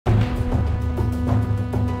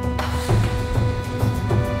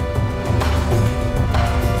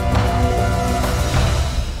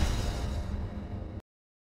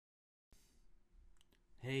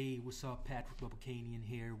what's up? Patrick Bubacanian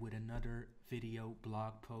here with another video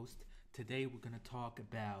blog post. Today we're going to talk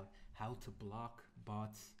about how to block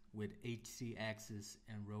bots with HC Access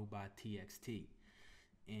and Robot TXT.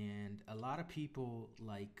 And a lot of people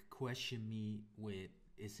question me with,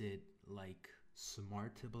 is it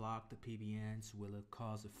smart to block the PBNs? Will it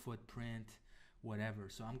cause a footprint? Whatever.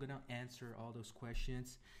 So I'm going to answer all those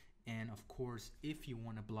questions. And of course, if you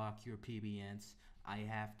want to block your PBNs, I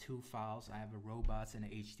have two files. I have a robots and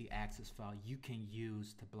an HD access file you can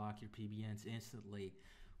use to block your PBNs instantly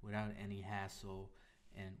without any hassle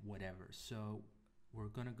and whatever. So we're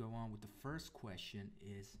going to go on with the first question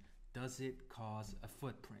is, does it cause a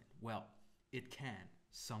footprint? Well, it can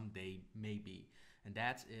someday, maybe. And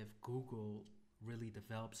that's if Google really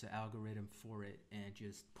develops an algorithm for it and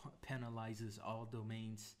just penalizes all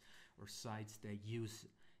domains or sites that use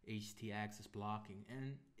HT access blocking.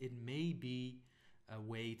 And it may be a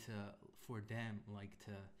way for them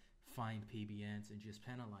to find PBNs and just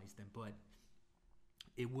penalize them, but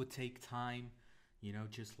it would take time,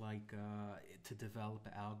 just to develop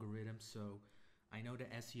an algorithm. So I know the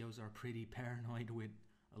SEOs are pretty paranoid with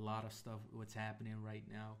a lot of stuff what's happening right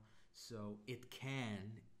now. So it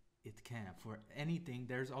can for anything.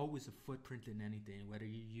 There's always a footprint in anything, whether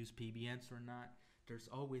you use PBNs or not. There's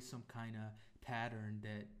always some kind of pattern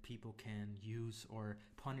that people can use or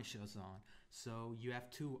punish us on. So you have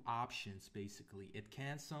two options basically. It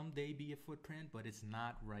can someday be a footprint, but it's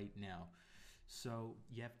not right now. So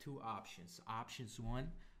you have two options. Options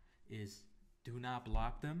one is do not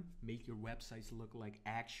block them. Make your websites look like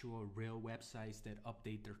actual real websites that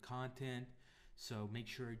update their content. So make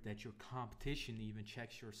sure that your competition even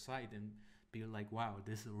checks your site and be like, wow,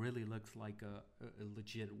 this really looks like a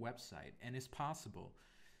legit website. And it's possible,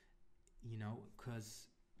 because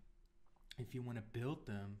if you want to build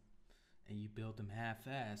them and you build them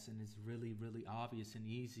half-assed and it's really, really obvious and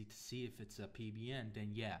easy to see if it's a PBN, then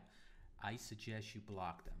yeah, I suggest you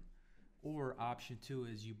block them. Or option two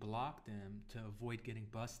is you block them to avoid getting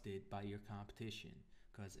busted by your competition,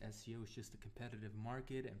 because SEO is just a competitive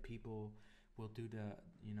market and people will do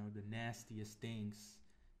the nastiest things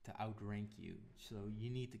to outrank you. So you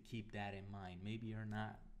need to keep that in mind. Maybe you're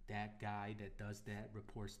not that guy that does that,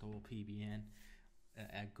 reports the whole PBN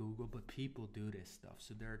at Google, but people do this stuff.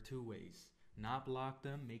 So there are two ways. Not block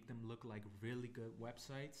them, make them look like really good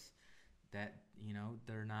websites that,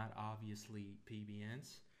 they're not obviously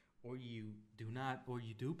PBNs, or you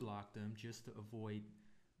do block them just to avoid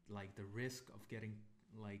the risk of getting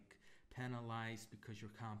penalized because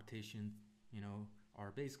your competition,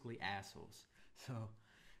 are basically assholes. So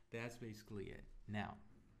that's basically it. Now,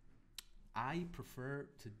 I prefer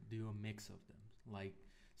to do a mix of them.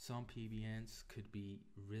 Some PBNs could be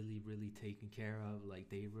really, really taken care of.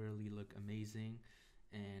 They really look amazing.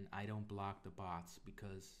 And I don't block the bots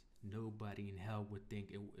because nobody in hell would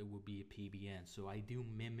think it would be a PBN. So I do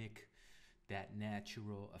mimic that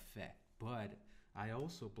natural effect. But I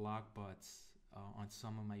also block bots on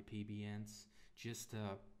some of my PBNs just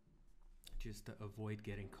to avoid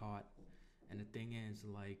getting caught. And the thing is,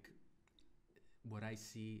 what I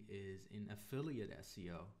see is in affiliate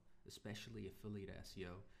SEO, especially affiliate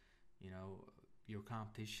SEO, your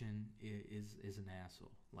competition is an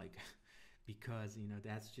asshole. Because,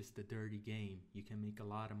 that's just a dirty game. You can make a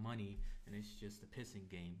lot of money and it's just a pissing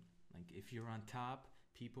game. If you're on top,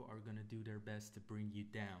 people are going to do their best to bring you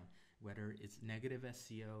down, whether it's negative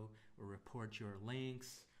SEO or report your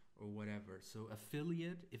links or whatever. So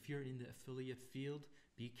affiliate, if you're in the affiliate field,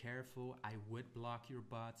 be careful. I would block your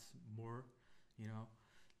bots more,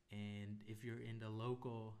 and if you're in the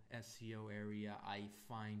local SEO area, I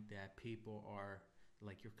find that people are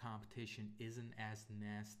your competition isn't as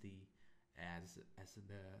nasty as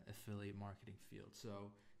the affiliate marketing field.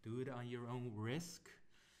 So do it on your own risk,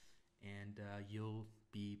 and you'll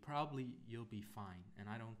be fine. And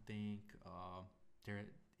I don't think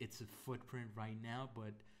it's a footprint right now,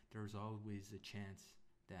 but there's always a chance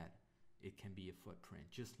that it can be a footprint,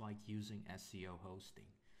 just like using SEO hosting.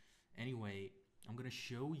 Anyway, I'm going to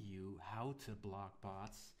show you how to block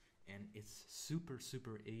bots, and it's super,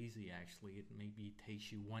 super easy actually. It maybe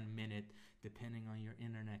takes you 1 minute depending on your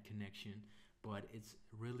internet connection, but it's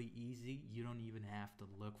really easy. You don't even have to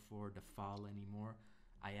look for the file anymore.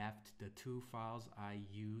 I have the two files I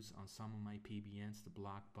use on some of my PBNs to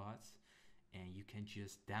block bots, and you can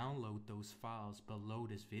just download those files below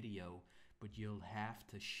this video, but you'll have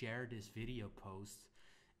to share this video post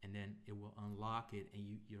and then it will unlock it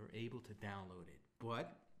and you're able to download it.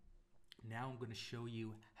 But now I'm going to show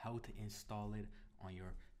you how to install it on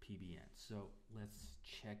your PBN. So let's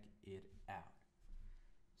check it out.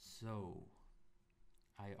 So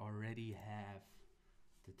I already have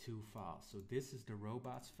the two files. So this is the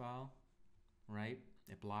robots file, right?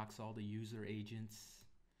 It blocks all the user agents.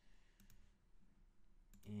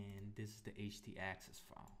 And this is the htaccess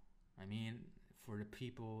file. I mean, for the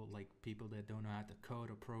people that don't know how to code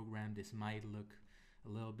or program, this might look a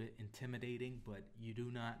little bit intimidating, but you do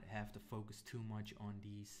not have to focus too much on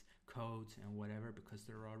these codes and whatever, because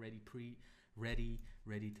they're already ready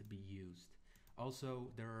to be used.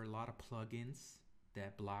 Also, there are a lot of plugins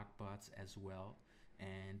that block bots as well,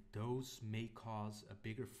 and those may cause a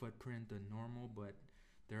bigger footprint than normal, but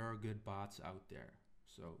there are good bots out there.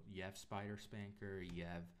 So you have Spider Spanker, you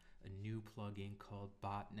have a new plugin called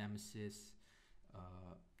Bot Nemesis.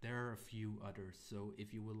 There are a few others. So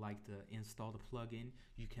if you would like to install the plugin,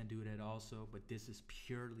 you can do that also, but this is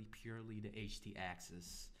purely the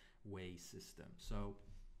htaccess way system. So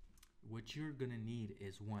what you're gonna need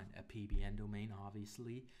is, one, a PBN domain,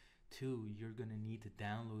 obviously. Two, you're gonna need to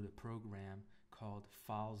download a program called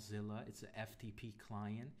FileZilla. It's a FTP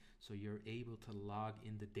client, so you're able to log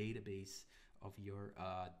in the database of your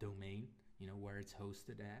domain, where it's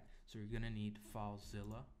hosted at. So you're gonna need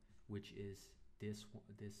FileZilla, which is this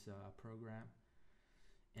program,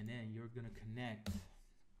 and then you're gonna connect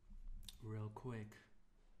real quick.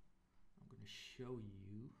 I'm gonna show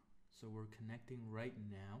you. So we're connecting right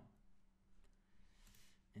now,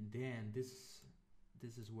 and then this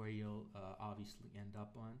is where you'll obviously end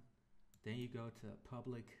up on. Then you go to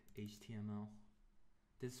public HTML.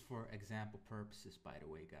 This is for example purposes, by the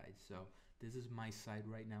way, guys. So this is my site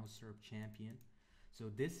right now, Serb Champion. So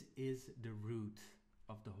this is the root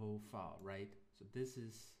of the whole file, right? So this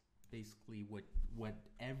is basically what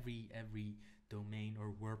every domain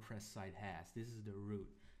or WordPress site has. This is the root.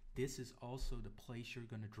 This is also the place you're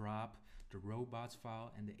gonna drop the robots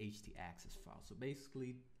file and the htaccess file. So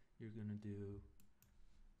basically, you're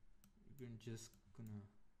just gonna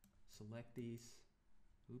select these.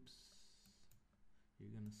 Oops. You're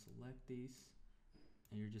gonna select these,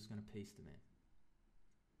 and you're just gonna paste them in.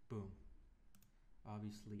 Boom.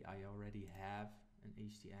 Obviously, I already have an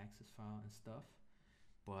htaccess file and stuff,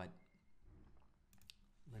 but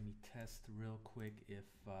let me test real quick if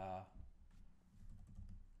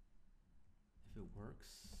it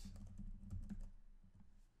works.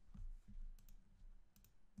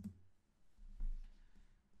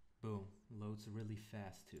 Boom, loads really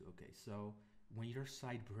fast too. Okay, so when your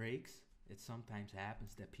site breaks, it sometimes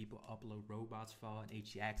happens that people upload robots file and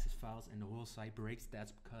htaccess files and the whole site breaks.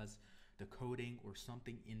 That's because the coding or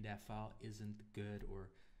something in that file isn't good,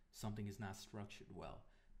 or something is not structured well.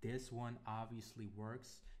 This one obviously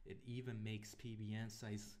works. It even makes PBN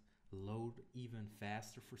sites load even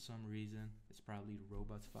faster for some reason. It's probably the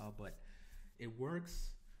robots file, but it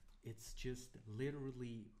works. It's just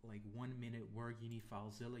literally like 1 minute work. You need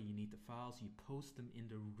FileZilla, you need the files, you post them in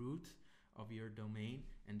the root of your domain,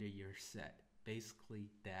 and then you're set.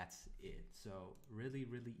 Basically, that's it. So really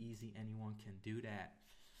easy. Anyone can do that,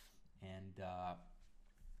 and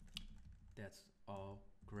that's all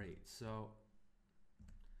great. So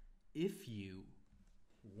if you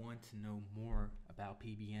want to know more about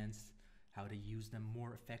PBNs, how to use them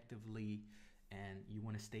more effectively, and you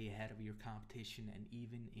want to stay ahead of your competition, and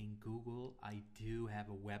even in Google, I do have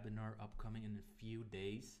a webinar upcoming in a few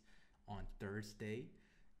days on Thursday,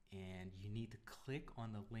 and you need to click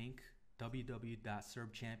on the link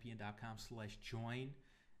www.serbchampion.com/join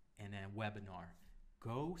and then webinar.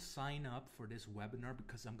 Go sign up for this webinar,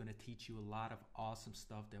 because I'm going to teach you a lot of awesome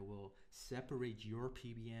stuff that will separate your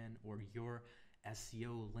PBN or your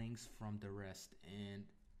SEO links from the rest. And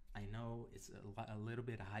I know it's a little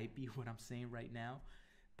bit hypey what I'm saying right now,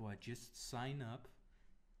 but just sign up.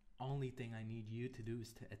 Only thing I need you to do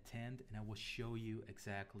is to attend, and I will show you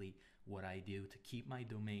exactly what I do to keep my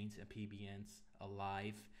domains and PBNs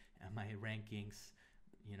alive, and my rankings,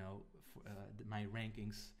 my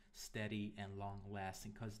rankings steady and long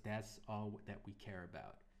lasting, because that's all that we care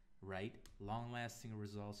about, right? Long lasting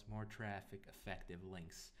results, more traffic, effective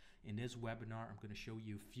links. In this webinar, I'm going to show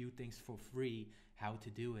you a few things for free, how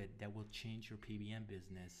to do it, that will change your PBN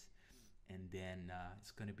business, and then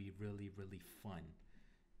it's going to be really fun.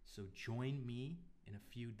 So join me in a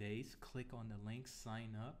few days. Click on the link,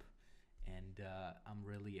 sign up, and I'm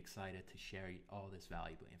really excited to share all this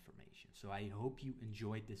valuable information. So I hope you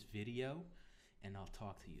enjoyed this video, and I'll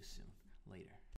talk to you soon. Later.